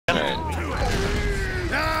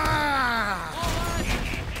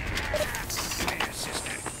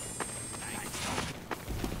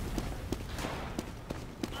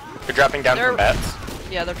dropping down from bats.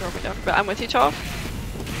 Yeah, they're dropping down from bats. I'm with you, Toph.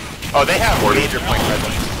 Oh, they have major point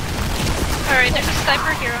presence. Alright, there's a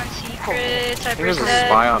sniper here on secret. There's a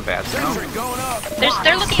spy on bats now.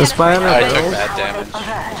 They're looking The spy on I that took hill. bad damage.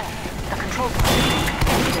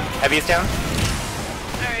 Heavy's down.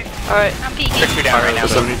 Alright. I'm peeking. 6 feet down right now.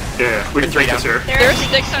 70. Yeah, we can 3 take down. this here. There's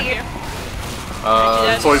sticks on here.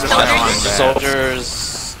 Soldiers spy down. on bats.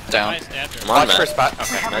 Soldiers down. Watch for spot.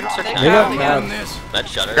 Okay. They got mad. Med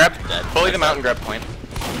shutter. Grab. Bully them out and grab point.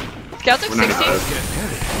 Scouts at 16.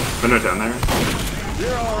 Window down there.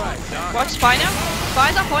 Watch spy now.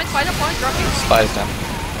 Spy's on point, dropping. Spies down.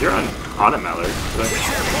 You're on it, Mallard.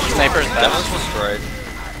 Sniper's That bad. was destroyed.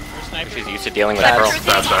 She's used to dealing with girls.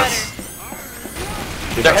 That's.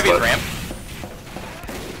 They're heavy's ramp.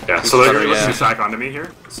 Yeah, so they're going to sack onto me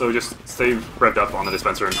here. So just stay revved up on the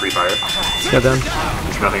dispenser and free fire. Got down.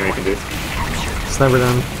 There's nothing we can do. Sniper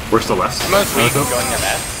down. We're still left. Most weak going their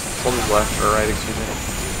bats. Soldiers left or right, excuse me.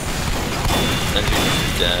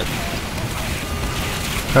 Engie's dead.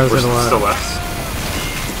 I was We're in a still lot. left.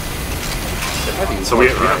 So we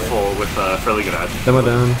have full with fairly good ad. Demo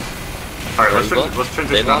down. Alright, let's transition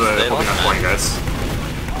to the holding on point, guys.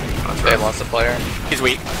 They lost a player. He's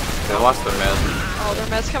weak. They lost their med. Oh, their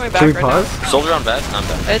med's coming back Should we right pause? Soldier on bed? I'm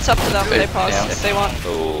dead. now. It's up to them. They pause Yeah. if they want.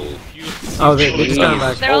 Oh. Oh, they just got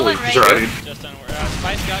back. They're all in He's range. already. Just on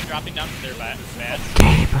Spy Scout dropping down from their bad.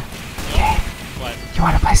 Gabe, What? you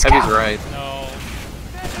wanna play Heavy's scout? right. No.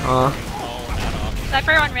 Aw. No, not off.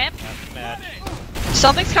 Sniper on ramp. Bad.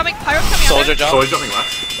 Something's coming. Pyro's coming Soldier out jump. Soldier jumping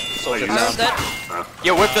left. Soldier there. Pyro's down. dead.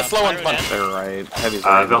 Yo, whip the slow one punch. They're right. Heavy's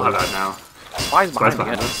right. They'll have that now. Spies Spies behind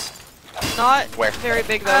behind me. us. Not Where? very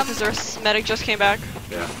big though, because their medic just came back.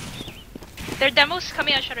 Yeah. Their demos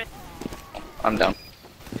coming out shutter. I'm down.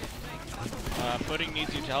 Pudding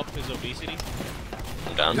needs you to help his obesity.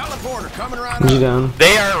 I'm down. You down.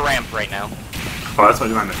 They are ramp right now. Oh, that's my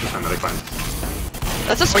medic line.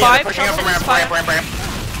 That's a Oh spy. yeah, they're pushing up from probably ramp, spy. ramp.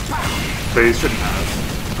 They shouldn't have.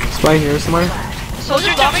 Spy here somewhere.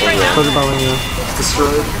 Soldier bombing right now. Soldier bombing you. It's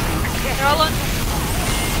destroyed. They're all on.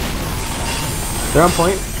 They're on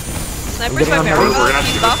point. Sniper's getting by on Barry. We're gonna have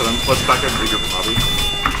to He's do this buff. to them. Let's back up and regroup with Bobby.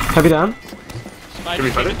 Heavy down. Spy Can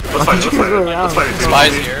we fight it? just Let's fight it. Let's fight it. Around. Let's fight it.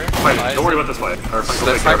 Spies here. Fight it. Spies Don't worry here. about this fight. Our fight will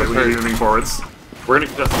That take care of it. sniper's We need moving forwards. We're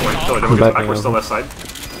gonna get this point. Kill it. Don't I'm get back back. We're now. still left side.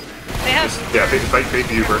 They have. Yeah, fight the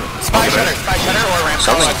Uber. Spy shutter or ramp.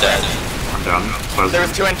 Someone's dead. I'm down. Spies There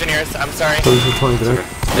was 2 engineers. I'm sorry. Soldier point there.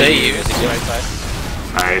 They use. Right side.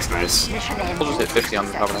 Nice. Soldiers hit 50 on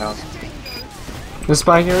the top of the house. There's a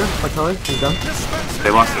spy here. My color. He's down.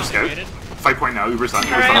 They lost their scout. Fight point now. Uber's on.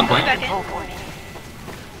 Alright, Uber's I'm on going point. back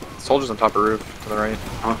in. Soldiers on top of roof to the right.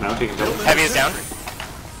 Oh, now taking kill. Heavy is down.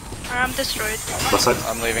 I'm destroyed. Left side.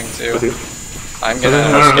 I'm leaving With too. you. I'm No,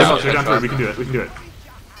 gonna. you're down 3. We can do it. We can do it.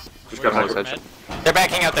 Just grab Soldiers that. headshot. They're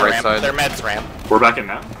backing out their Right ramp. side. Their meds ramp. We're back in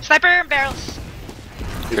now. Sniper and barrels.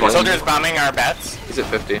 Soldiers bombing our bats. He's at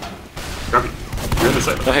 50. Grab it. You're in the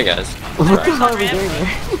side. Oh, hey guys. What the hell are we doing here?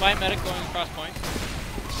 Spy medic going across point.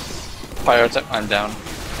 Fire attack. I'm down.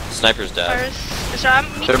 Sniper's dead. Fires. So I'm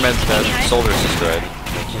Their med's dead. Soldiers destroyed.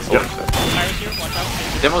 Yep. Fires here, watch out.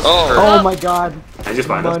 Demo's Oh. hurt. Oh my god. I just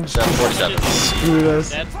behind us. Munch. Dead 47. Screw this.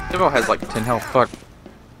 Dead. Demo has like 10 health. Fuck.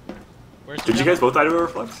 Where's Did you guys both die to a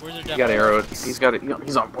reflex? Where's their He demo? got arrowed. He's got it.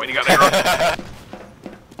 He's on point. He got arrowed.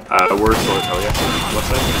 We're still at yeah. Left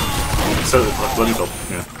side. So, let me build.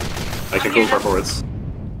 Yeah. I can go far forwards.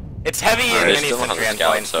 It's heavy Alright, and any still on the sentry on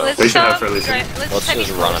scout, point. so Let's They should have stop. fairly soon. Let's just heavy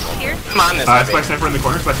run close it. here. Come on, this Spy heavy. sniper in the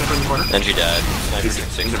corner. Spy sniper in the corner. Engie dead. Sniper's He's- at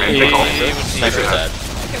he's 60. a man. They call. Sniper's dead.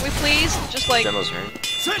 Can we please just like Demo's hurt.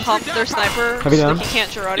 pump their sniper Heavy so down. he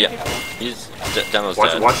can't Girardi Yeah. people? He's demo's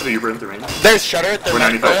Watch, dead. watch the Uber in the range. There's shutter. They're We're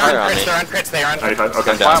on 95. crits. Fire on me. They're on crits. They are on crits. 95.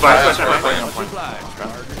 Okay. I'm down. Spy Fire, sniper.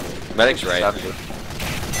 Medic's right.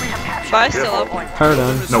 Spy still up. Power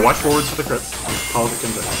down. No, watch forwards for the crits. Call it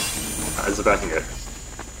comes in. As the backing it.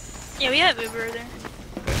 Yeah, we have Uber there.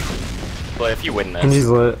 But if you win this, Engie's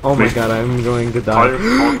lit. Oh my god, I'm going to Call die.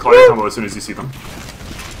 call your combo as soon as you see them.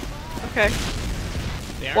 Okay.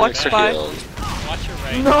 They aren't Watch back. spy. Killed. Watch your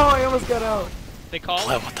right. No, I almost got out. They call.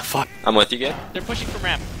 what the fuck? I'm with you, Gabe. They're pushing from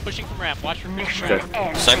ramp. Pushing from ramp. Watch for pushing Okay. from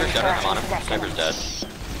ramp. Sniper shutter. I'm on him. Sniper's dead.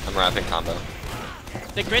 I'm wrapping combo.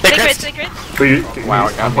 They crit. They They crit. crit, they crit. Wow,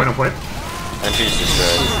 it got on point, on point. Engie's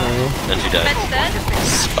destroyed. Engie dead. Med's dead.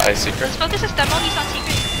 Spy secret. Let's focus this demo. He's on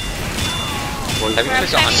secret. Heavy took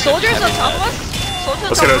 100. Soldiers on Heavy's top dead. of us. Soldiers on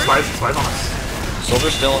Let's top get of our us. spies on us. Soldier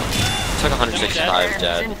still took 165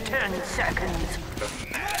 dead.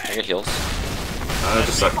 I get heals. Just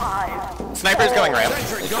a sec. Sniper's going ramp.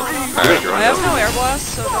 Alright. I have no air blast,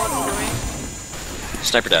 so I don't know what I'm doing.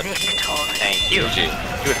 Sniper dead. Thank you.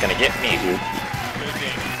 GG. He was gonna get me. Good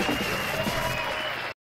game.